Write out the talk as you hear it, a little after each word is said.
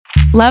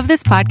Love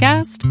this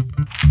podcast?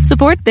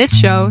 Support this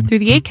show through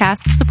the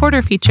Acast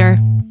supporter feature.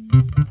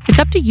 It's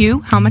up to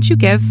you how much you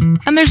give,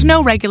 and there's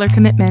no regular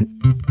commitment.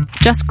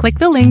 Just click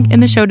the link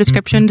in the show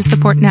description to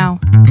support now.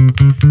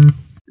 Good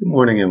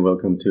morning and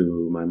welcome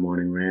to my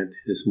morning rant.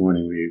 This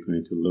morning we are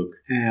going to look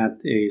at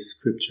a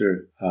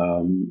scripture.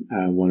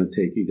 I want to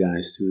take you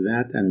guys through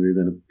that, and we're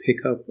going to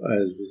pick up,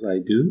 as I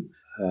do,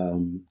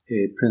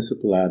 a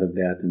principle out of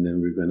that, and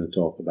then we're going to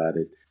talk about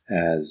it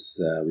as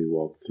we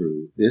walk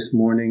through. This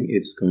morning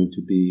it's going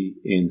to be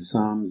in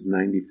Psalms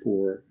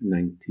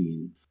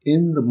 94:19.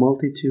 In the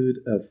multitude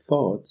of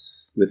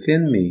thoughts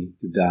within me,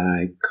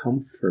 thy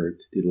comfort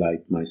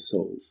delight my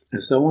soul.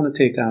 And so I want to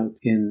take out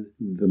in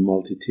the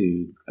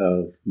multitude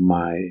of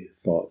my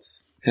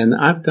thoughts. And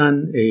I've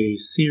done a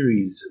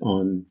series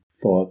on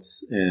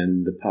thoughts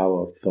and the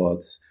power of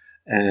thoughts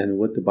and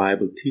what the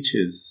Bible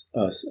teaches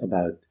us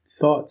about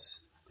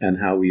thoughts and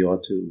how we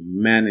ought to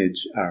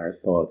manage our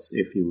thoughts,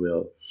 if you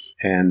will.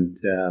 And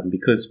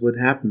because what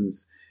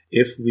happens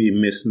if we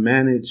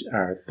mismanage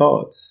our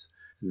thoughts,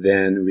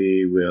 then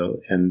we will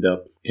end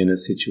up in a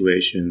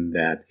situation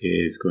that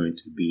is going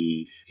to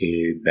be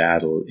a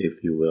battle,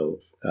 if you will,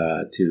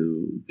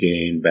 to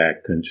gain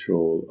back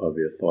control of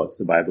your thoughts.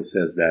 The Bible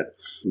says that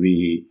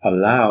we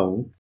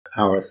allow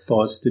our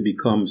thoughts to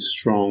become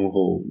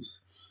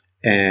strongholds.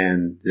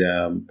 And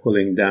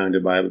pulling down,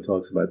 the Bible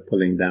talks about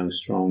pulling down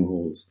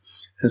strongholds.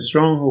 And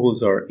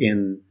strongholds are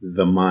in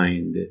the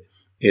mind.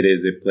 It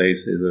is a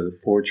place, it is a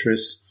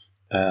fortress.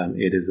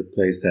 It is a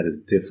place that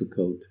is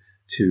difficult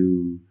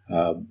to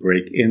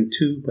break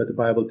into. But the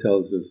Bible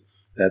tells us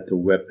that the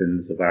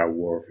weapons of our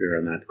warfare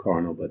are not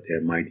carnal, but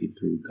they're mighty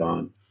through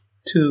God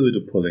to the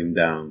pulling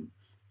down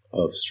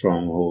of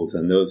strongholds.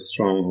 And those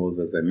strongholds,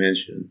 as I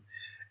mentioned,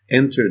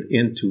 entered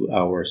into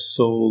our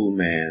soul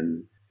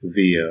man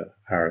via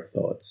our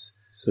thoughts.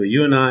 So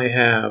you and I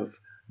have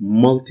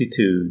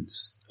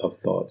multitudes of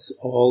thoughts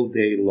all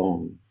day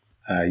long.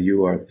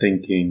 You are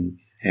thinking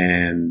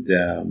and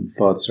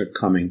thoughts are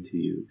coming to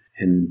you.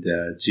 And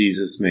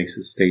Jesus makes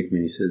a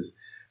statement. He says,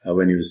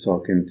 when he was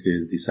talking to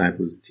his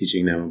disciples,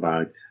 teaching them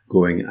about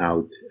going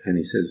out, and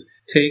he says,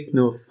 take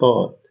no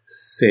thought,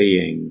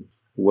 saying,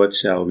 what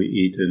shall we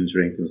eat and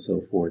drink and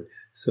so forth.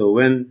 So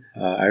when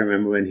I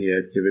remember when he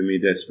had given me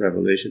this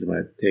revelation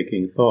about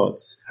taking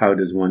thoughts, how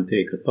does one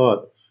take a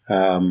thought?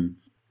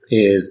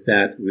 Is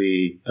that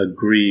we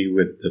agree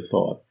with the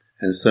thought.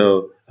 And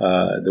so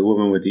the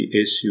woman with the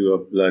issue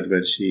of blood,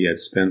 when she had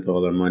spent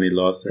all her money,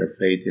 lost her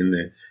faith in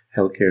the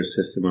healthcare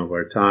system of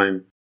our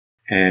time,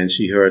 and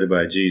she heard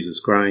about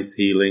Jesus Christ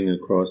healing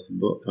across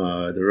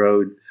the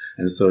road,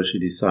 and so she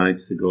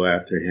decides to go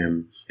after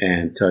him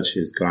and touch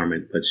his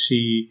garment. But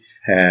she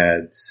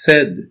had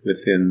said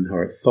within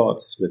her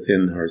thoughts,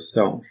 within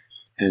herself,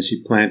 and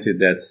she planted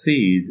that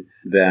seed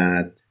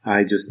that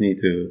I just need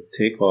to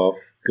take off,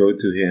 go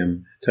to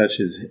him, touch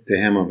the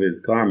hem of his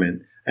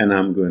garment, and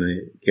I'm going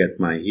to get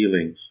my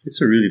healing.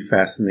 It's a really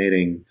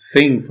fascinating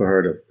thing for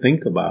her to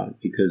think about,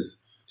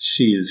 because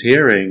she is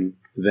hearing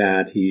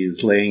that he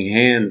is laying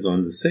hands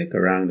on the sick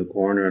around the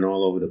corner and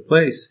all over the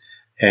place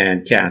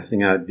and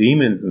casting out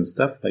demons and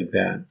stuff like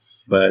that.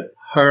 But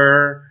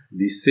her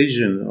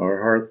decision or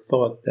her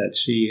thought that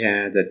she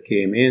had that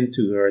came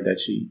into her that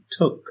she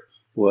took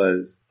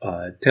was,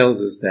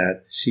 tells us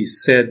that she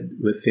said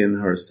within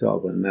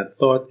herself, when that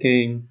thought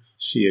came,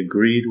 she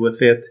agreed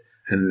with it,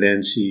 and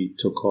then she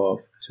took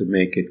off to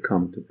make it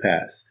come to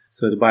pass.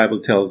 So the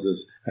Bible tells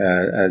us,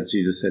 as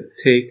Jesus said,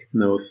 take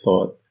no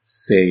thought,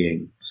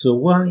 saying. So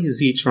why is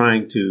he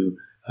trying to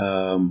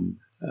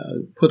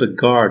put a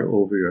guard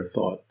over your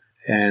thought?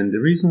 And the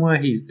reason why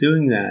he's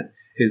doing that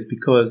is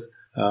because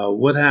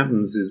what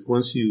happens is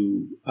once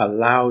you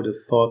allow the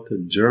thought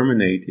to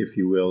germinate, if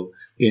you will,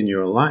 in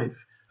your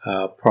life,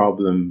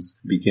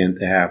 problems begin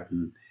to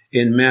happen.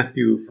 In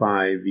Matthew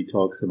 5, he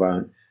talks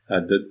about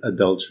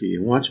adultery.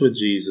 And watch what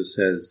Jesus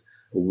says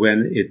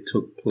when it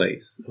took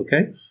place.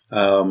 Okay?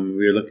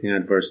 We're looking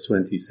at verse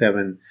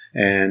 27,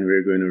 and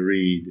we're going to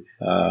read,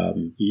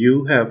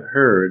 you have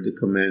heard the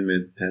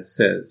commandment that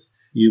says,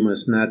 you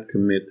must not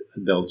commit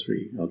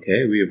adultery.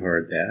 Okay, we have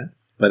heard that.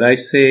 But I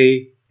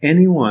say,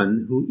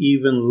 anyone who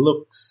even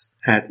looks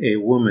at a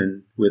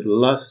woman with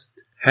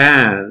lust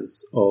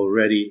has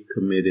already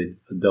committed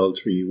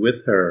adultery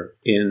with her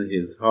in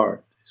his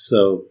heart.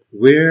 So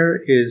where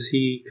is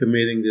he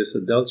committing this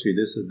adultery?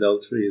 This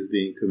adultery is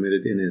being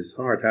committed in his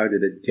heart. How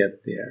did it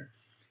get there?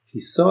 He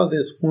saw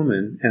this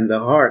woman, and the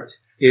heart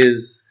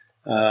is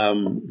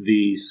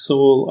the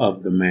soul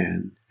of the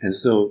man. And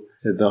so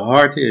the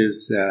heart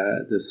is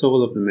the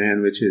soul of the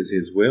man, which is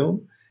his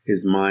will,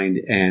 his mind,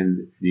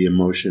 and the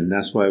emotion.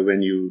 That's why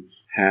when you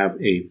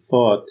have a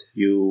thought,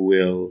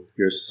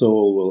 your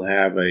soul will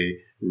have a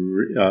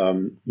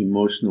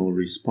emotional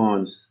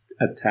response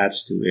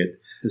attached to it.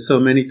 And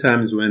so many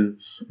times when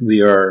we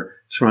are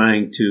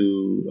trying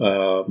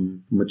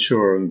to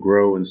mature and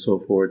grow and so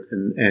forth,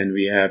 and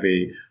we have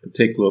a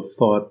particular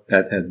thought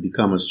that had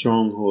become a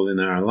stronghold in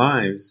our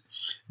lives,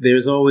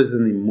 there's always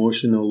an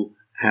emotional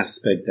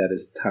aspect that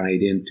is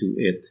tied into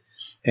it.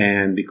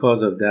 And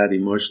because of that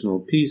emotional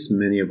piece,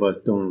 many of us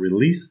don't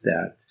release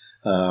that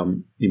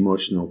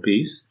emotional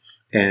piece.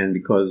 And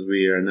because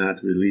we are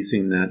not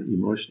releasing that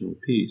emotional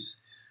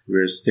piece,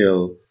 we're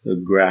still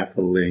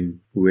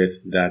grappling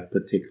with that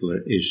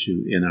particular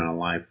issue in our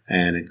life,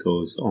 and it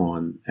goes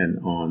on and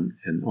on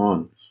and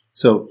on.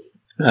 So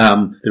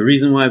the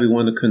reason why we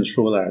want to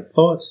control our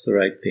thoughts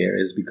right there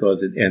is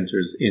because it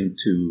enters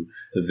into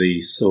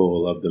the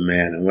soul of the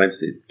man. And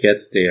once it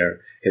gets there,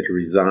 it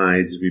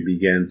resides. We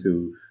begin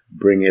to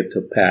bring it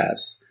to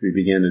pass. We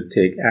begin to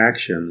take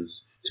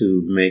actions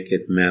to make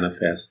it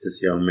manifest.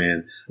 This young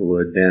man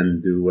would then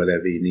do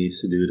whatever he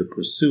needs to do to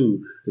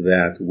pursue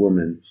that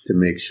woman to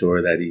make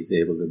sure that he's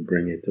able to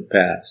bring it to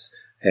pass.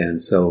 And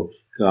so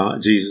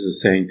Jesus is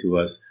saying to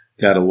us,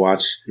 got to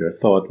watch your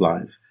thought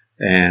life.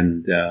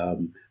 And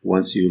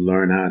once you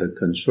learn how to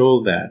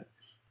control that,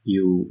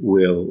 you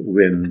will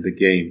win the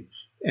game.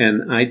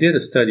 And I did a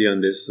study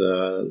on this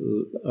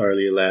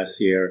earlier last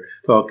year,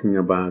 talking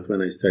about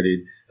when I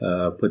studied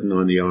putting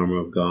on the armor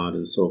of God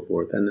and so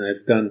forth. And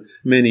I've done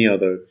many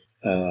other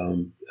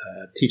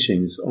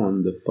teachings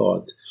on the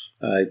thought.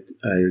 I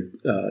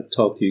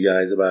talked to you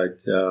guys about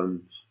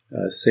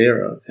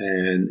Sarah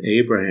and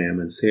Abraham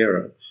and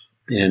Sarah.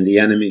 And the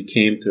enemy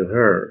came to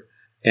her.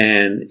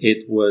 And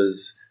it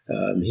was,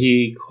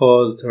 he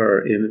caused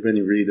her, when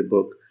you read the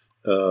book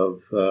of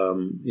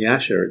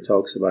Yasher, it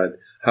talks about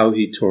how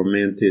he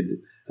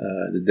tormented,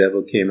 the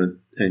devil came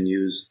and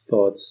used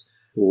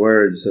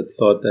words, a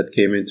thought that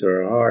came into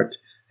her heart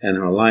and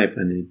her life,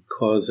 and he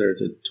caused her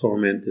to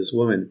torment this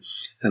woman.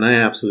 And I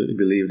absolutely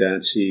believe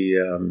that she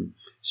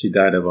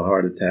died of a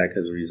heart attack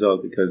as a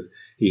result, because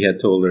he had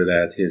told her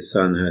that his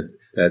son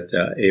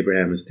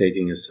Abraham is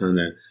taking his son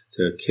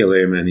to kill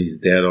him, and he's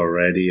dead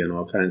already, and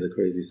all kinds of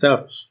crazy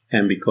stuff.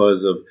 And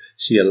because of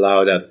she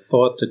allowed that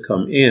thought to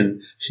come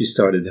in, she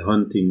started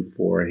hunting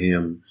for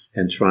him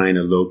and trying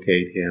to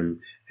locate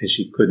him, and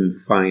she couldn't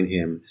find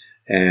him.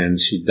 And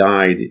she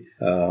died,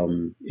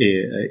 in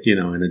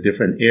a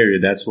different area.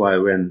 That's why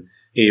when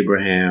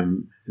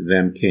Abraham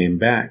them came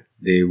back,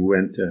 they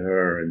went to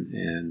her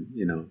and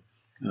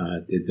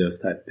did those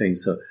type of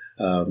things. So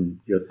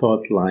your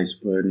thought lies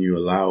when you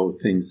allow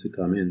things to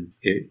come in.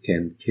 It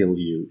can kill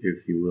you,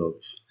 if you will.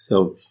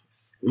 So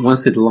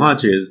once it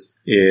lodges,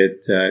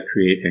 it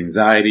creates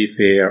anxiety,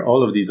 fear,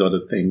 all of these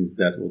other things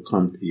that will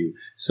come to you.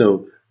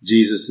 So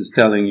Jesus is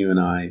telling you and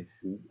I,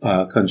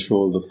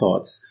 control the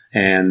thoughts.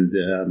 And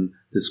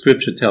the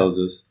scripture tells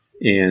us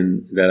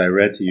that I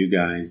read to you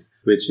guys,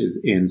 which is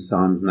in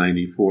Psalms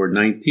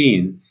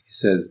 94:19, it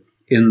says,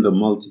 in the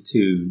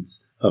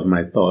multitudes of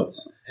my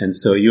thoughts. And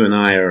so you and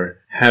I are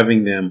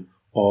having them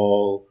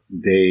all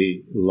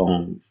day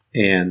long.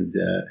 And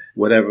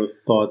whatever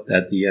thought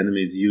that the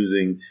enemy is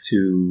using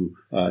to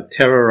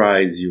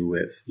terrorize you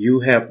with, you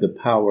have the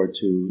power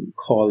to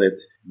call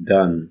it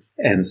done.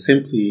 And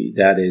simply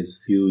that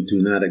is, you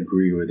do not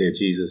agree with it.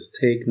 Jesus,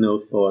 take no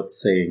thought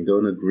saying,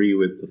 don't agree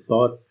with the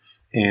thought,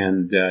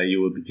 and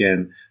you will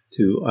begin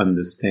to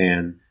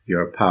understand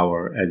your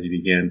power as you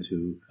begin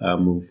to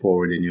move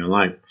forward in your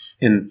life.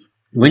 And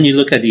when you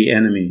look at the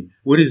enemy,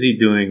 what is he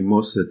doing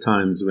most of the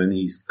times when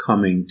he's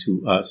coming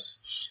to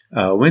us?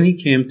 When he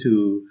came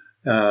to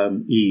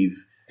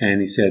Eve and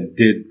he said,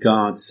 did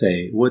God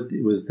say? What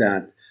was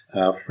that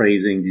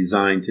phrasing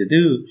designed to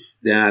do?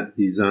 That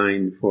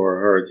designed for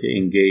her to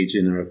engage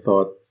in her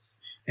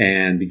thoughts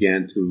and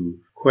began to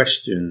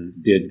question,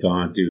 did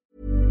God do?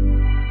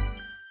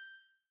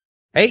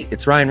 Hey,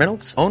 it's Ryan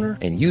Reynolds, owner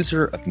and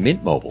user of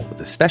Mint Mobile, with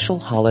a special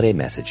holiday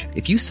message.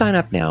 If you sign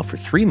up now for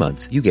 3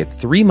 months, you get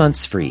 3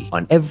 months free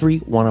on every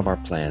one of our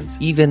plans,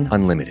 even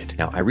unlimited.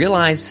 Now, I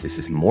realize this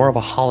is more of a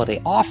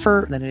holiday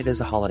offer than it is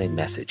a holiday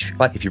message.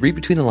 But if you read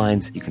between the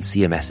lines, you can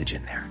see a message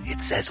in there.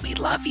 It says we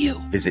love you.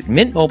 Visit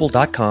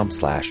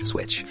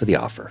mintmobile.com/switch for the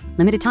offer.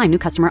 Limited time new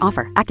customer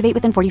offer. Activate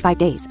within 45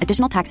 days.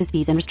 Additional taxes,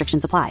 fees, and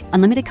restrictions apply.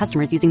 Unlimited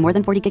customers using more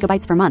than 40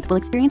 gigabytes per month will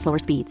experience lower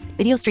speeds.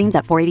 Video streams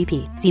at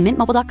 480p. See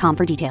mintmobile.com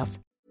for details.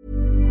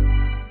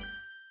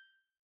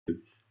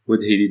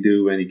 What did he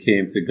do when he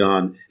came to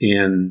God?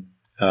 And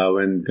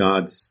when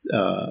God's,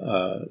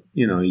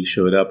 he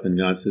showed up and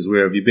God says,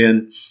 where have you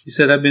been? He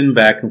said, I've been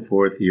back and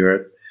forth the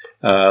earth,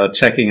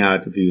 checking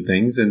out a few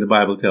things. And the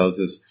Bible tells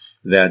us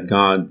that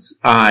God's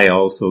eye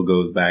also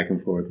goes back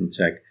and forth and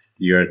check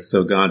the earth.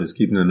 So God is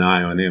keeping an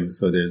eye on him.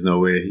 So there's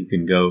nowhere he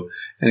can go.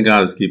 And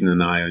God is keeping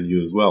an eye on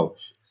you as well.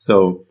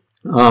 So,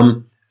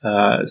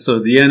 so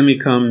the enemy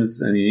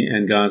comes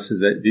and God says,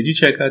 did you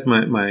check out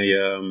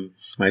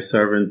my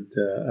servant,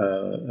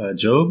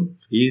 Job?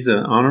 He's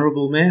an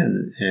honorable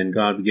man. And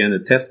God began to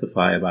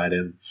testify about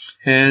him.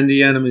 And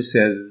the enemy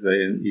says,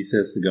 he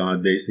says to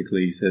God,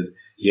 basically, he says,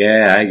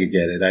 yeah, I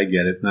get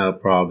it, not a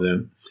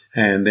problem.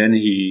 And then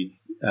he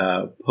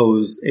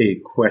posed a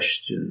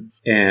question,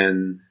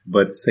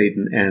 but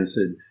Satan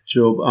answered,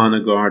 Job honor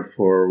God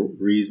for a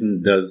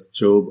reason. Does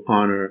Job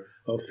honor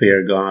or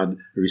fear God,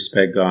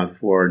 respect God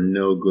for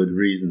no good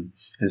reason?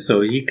 And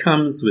so he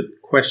comes with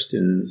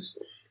questions.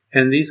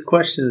 And these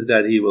questions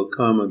that he will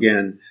come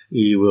again,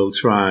 he will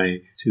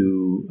try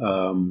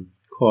to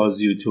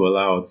cause you to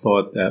allow a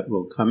thought that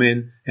will come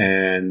in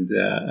and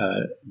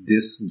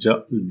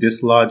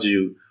dislodge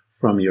you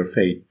from your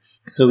faith.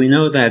 So we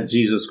know that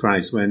Jesus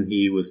Christ, when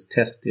he was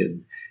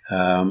tested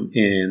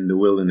in the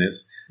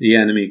wilderness, the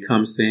enemy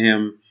comes to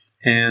him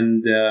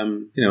and,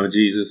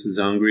 Jesus is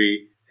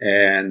hungry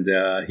and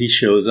he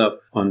shows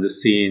up on the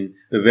scene.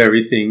 The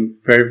very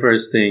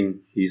first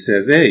thing he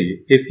says,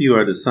 "Hey, if you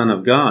are the Son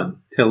of God,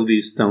 tell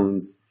these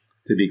stones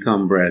to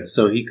become bread."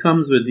 So he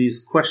comes with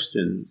these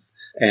questions,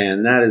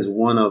 and I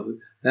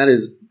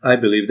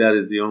believe that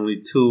is the only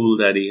tool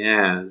that he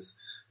has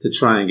to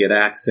try and get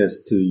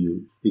access to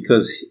you,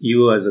 because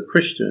you as a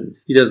Christian,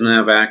 he doesn't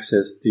have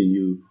access to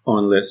you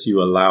unless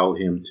you allow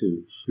him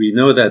to. We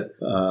know that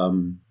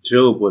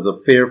Job was a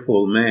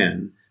fearful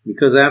man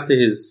because after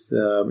he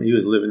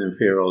was living in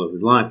fear all of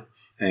his life,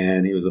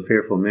 and he was a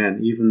fearful man.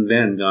 Even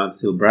then, God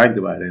still bragged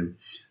about him.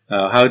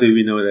 How do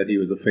we know that he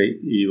was a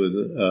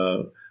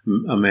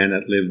man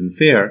that lived in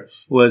fear?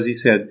 Was he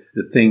said,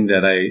 "The thing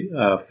that I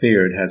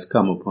feared has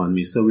come upon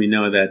me." So we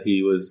know that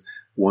he was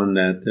one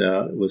that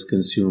was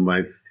consumed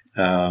by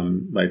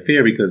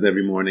fear, because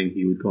every morning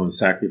he would go and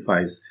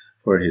sacrifice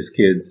for his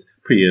kids.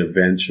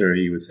 Pre-adventure,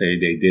 he would say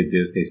they did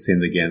this, they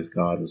sinned against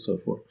God, and so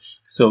forth.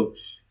 So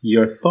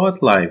your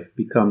thought life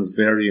becomes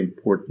very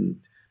important.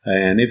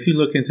 And if you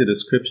look into the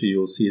scripture,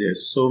 you'll see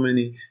there's so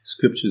many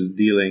scriptures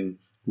dealing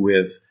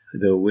with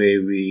the way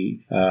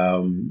we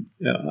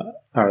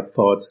our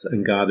thoughts,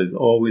 and God is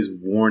always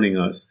warning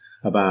us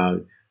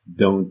about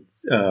don't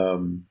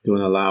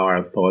allow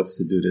our thoughts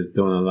to do this,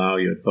 don't allow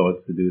your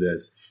thoughts to do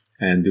this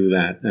and do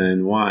that.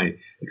 And why?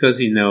 Because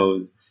he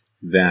knows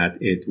that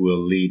it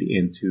will lead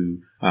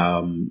into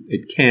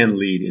it can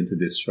lead into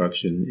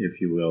destruction, if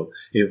you will,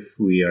 if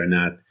we are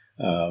not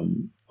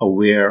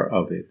aware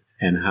of it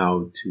and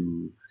how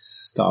to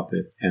stop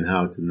it and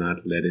how to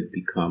not let it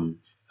become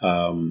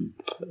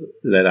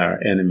let our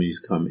enemies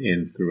come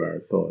in through our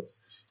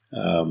thoughts.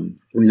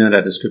 We know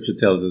that the scripture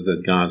tells us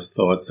that God's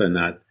thoughts are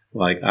not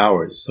like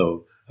ours.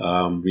 So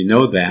we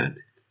know that.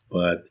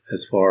 But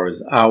as far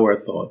as our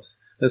thoughts,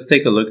 let's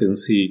take a look and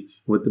see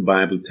what the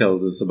Bible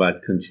tells us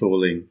about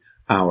controlling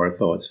our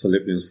thoughts.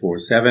 Philippians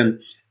 4:7,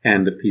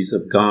 "And the peace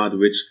of God,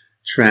 which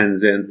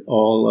transcends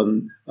all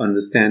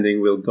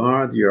understanding, will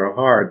guard your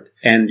heart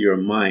and your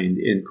mind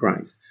in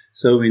Christ."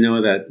 So we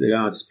know that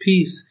God's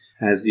peace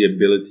has the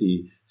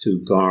ability to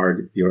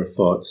guard your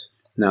thoughts.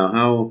 Now,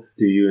 how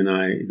do you and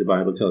I, the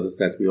Bible tells us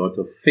that we ought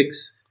to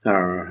fix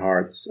our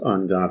hearts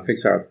on God,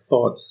 fix our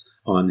thoughts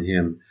on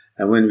Him.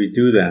 And when we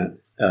do that,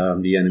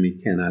 the enemy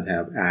cannot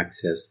have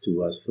access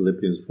to us.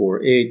 Philippians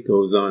 4:8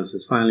 goes on and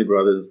says, "Finally,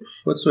 brothers,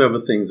 whatsoever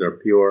things are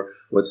pure,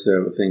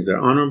 whatsoever things are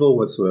honorable,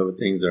 whatsoever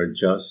things are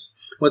just,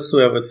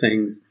 whatsoever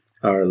things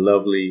are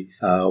lovely,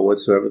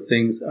 whatsoever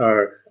things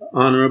are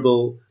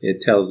honorable," it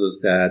tells us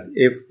that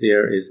if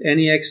there is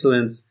any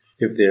excellence,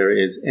 if there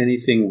is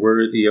anything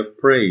worthy of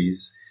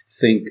praise,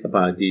 think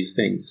about these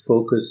things.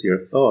 Focus your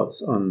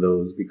thoughts on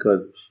those,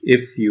 because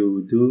if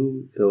you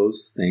do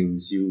those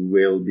things, you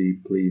will be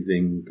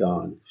pleasing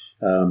God.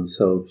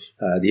 So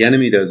the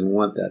enemy doesn't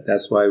want that.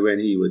 That's why when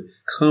he would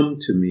come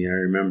to me,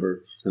 I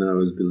remember when I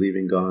was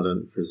believing God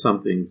for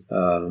something,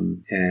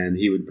 and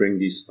he would bring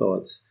these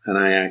thoughts, and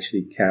I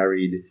actually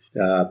carried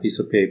a piece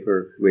of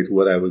paper with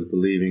what I was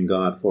believing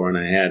God for, and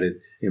I had it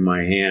in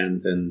my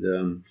hand,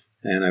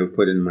 and I would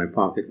put it in my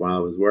pocket while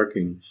I was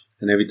working.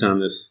 And every time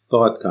this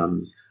thought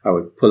comes, I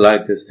would pull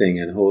out this thing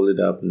and hold it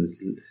up and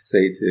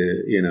say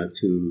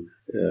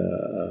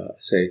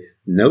say,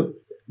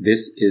 "Nope,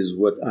 this is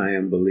what I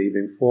am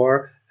believing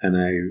for, and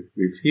I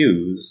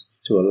refuse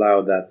to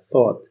allow that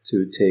thought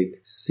to take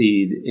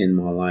seed in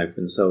my life."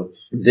 And so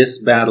this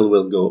battle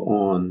will go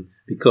on,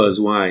 because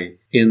why?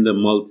 In the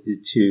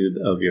multitude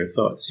of your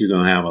thoughts, you're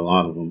going to have a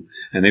lot of them.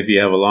 And if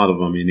you have a lot of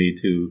them, you need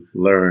to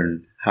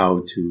learn how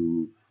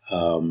to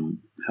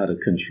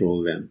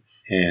control them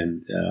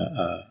and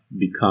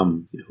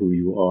become who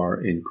you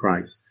are in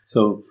Christ.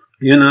 So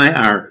you and I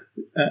are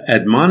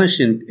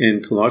admonished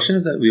in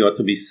Colossians that we ought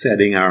to be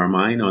setting our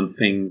mind on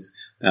things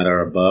that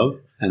are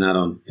above and not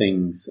on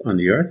things on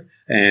the earth.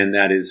 And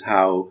that is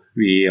how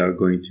we are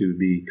going to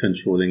be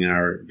controlling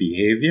our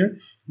behavior,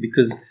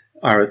 because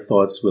our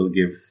thoughts will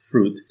give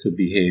fruit to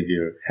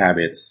behavior,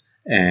 habits,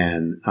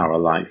 and our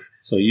life.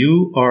 So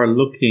you are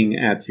looking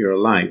at your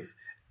life,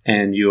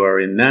 and you are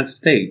in that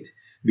state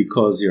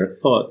because your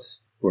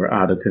thoughts were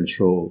out of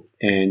control,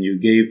 and you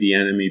gave the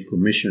enemy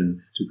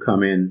permission to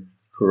come in,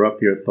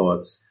 corrupt your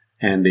thoughts,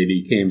 and they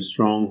became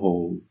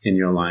strongholds in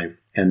your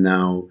life. And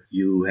now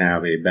you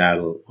have a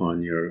battle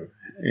on your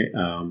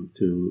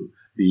to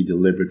be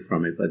delivered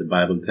from it. But the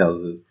Bible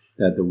tells us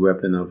that the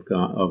weapon of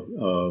God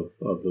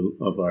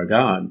of our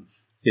God,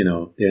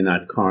 they're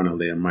not carnal,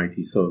 they are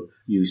mighty. So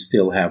you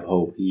still have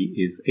hope. He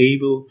is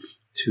able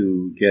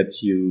to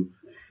get you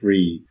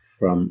free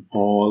from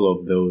all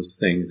of those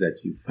things that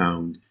you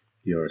found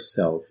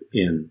yourself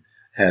in,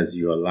 as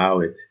you allow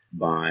it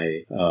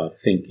by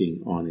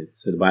thinking on it.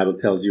 So the Bible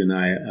tells you and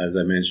I, as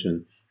I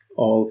mentioned,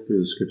 all through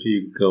the scripture.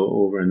 You go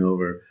over and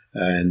over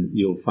and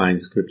you'll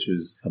find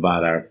scriptures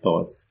about our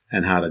thoughts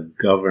and how to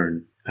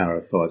govern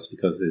our thoughts,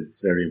 because it's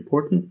very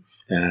important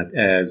that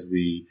as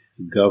we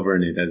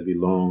govern it, as we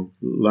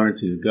learn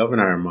to govern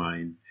our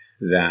mind,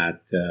 that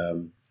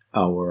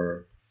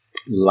our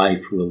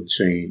life will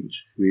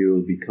change. We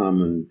will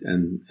become,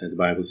 and the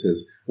Bible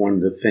says, one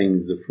of the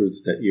things, the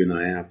fruits that you and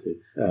I have to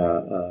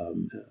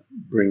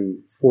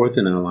bring forth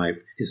in our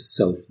life is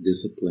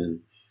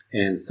self-discipline.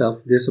 And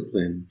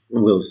self-discipline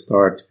will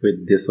start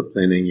with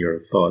disciplining your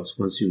thoughts.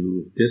 Once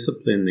you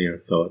discipline your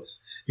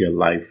thoughts, your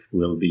life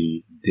will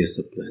be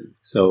disciplined.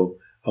 So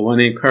I want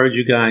to encourage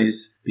you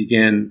guys,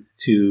 begin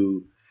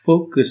to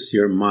focus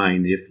your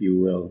mind, if you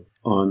will,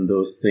 on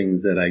those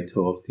things that I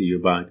talked to you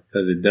about,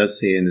 because it does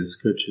say in the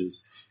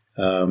scriptures,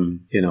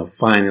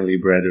 finally,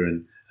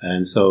 brethren.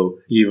 And so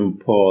even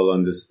Paul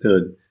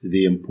understood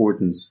the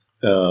importance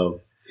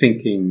of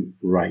thinking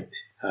right.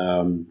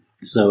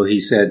 So he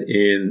said,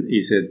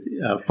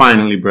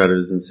 finally,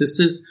 brothers and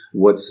sisters,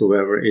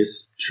 whatsoever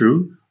is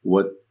true,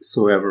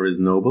 whatsoever is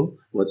noble,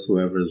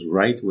 whatsoever is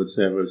right,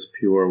 whatsoever is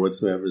pure,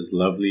 whatsoever is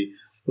lovely,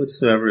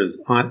 whatsoever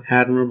is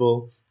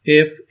admirable,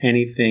 if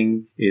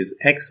anything is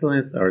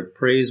excellent or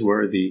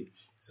praiseworthy.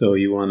 So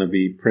you want to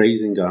be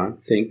praising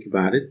God. Think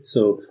about it.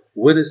 So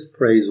what is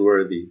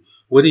praiseworthy?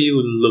 What are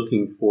you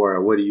looking for?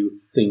 What are you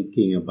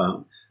thinking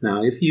about?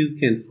 Now, if you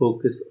can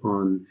focus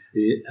on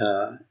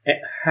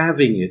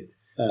having it,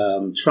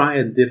 try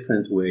a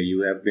different way.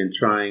 You have been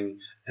trying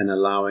and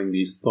allowing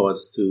these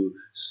thoughts to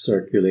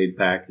circulate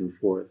back and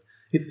forth.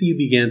 If you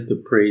begin to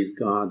praise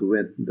God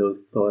when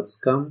those thoughts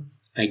come,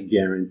 I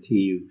guarantee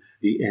you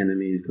the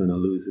enemy is going to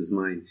lose his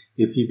mind.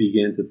 If you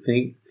begin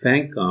to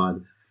thank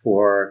God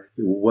for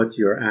what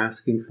you're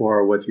asking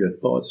for, what your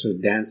thoughts are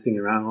dancing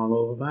around all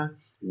over about,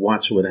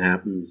 watch what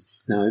happens.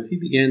 Now, if you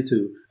begin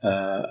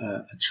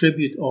to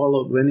attribute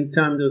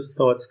anytime those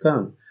thoughts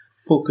come,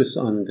 focus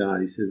on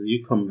God. He says,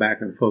 you come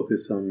back and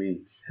focus on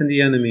me. And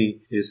the enemy,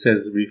 it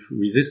says,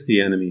 resist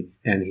the enemy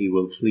and he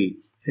will flee.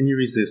 And you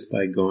resist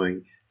by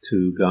going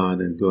to God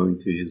and going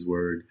to his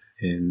word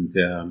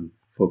and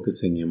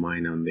focusing your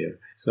mind on there.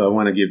 So I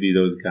want to give you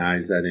those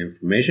guys that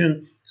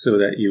information so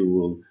that you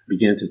will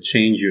begin to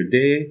change your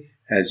day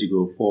as you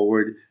go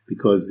forward,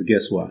 because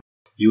guess what?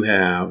 You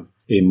have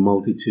a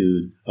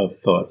multitude of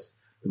thoughts.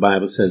 The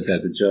Bible says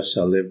that the just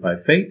shall live by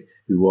faith.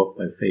 We walk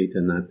by faith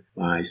and not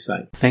by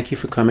sight. Thank you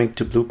for coming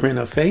to Blueprint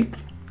of Faith.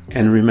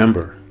 And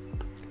remember,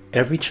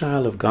 every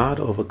child of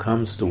God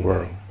overcomes the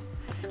world.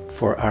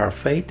 For our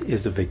faith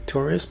is the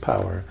victorious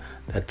power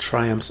that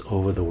triumphs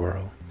over the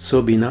world.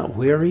 So be not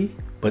weary,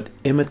 but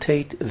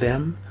imitate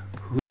them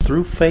who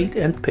through faith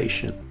and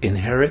patience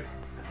inherit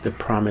the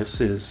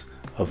promises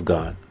of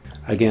God.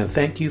 Again,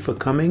 thank you for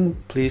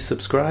coming. Please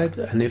subscribe,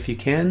 and if you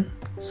can,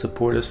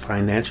 support us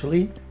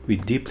financially. We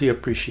deeply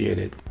appreciate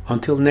it.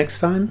 Until next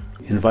time,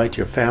 invite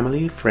your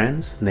family,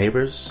 friends,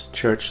 neighbors,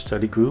 church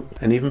study group,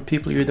 and even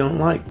people you don't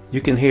like.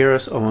 You can hear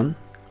us on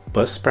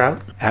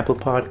Buzzsprout, Apple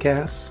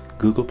Podcasts,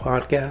 Google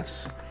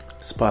Podcasts,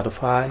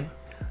 Spotify,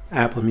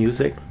 Apple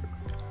Music,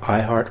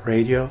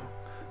 iHeartRadio,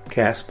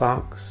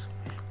 Castbox,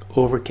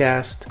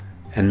 Overcast,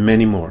 and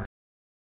many more.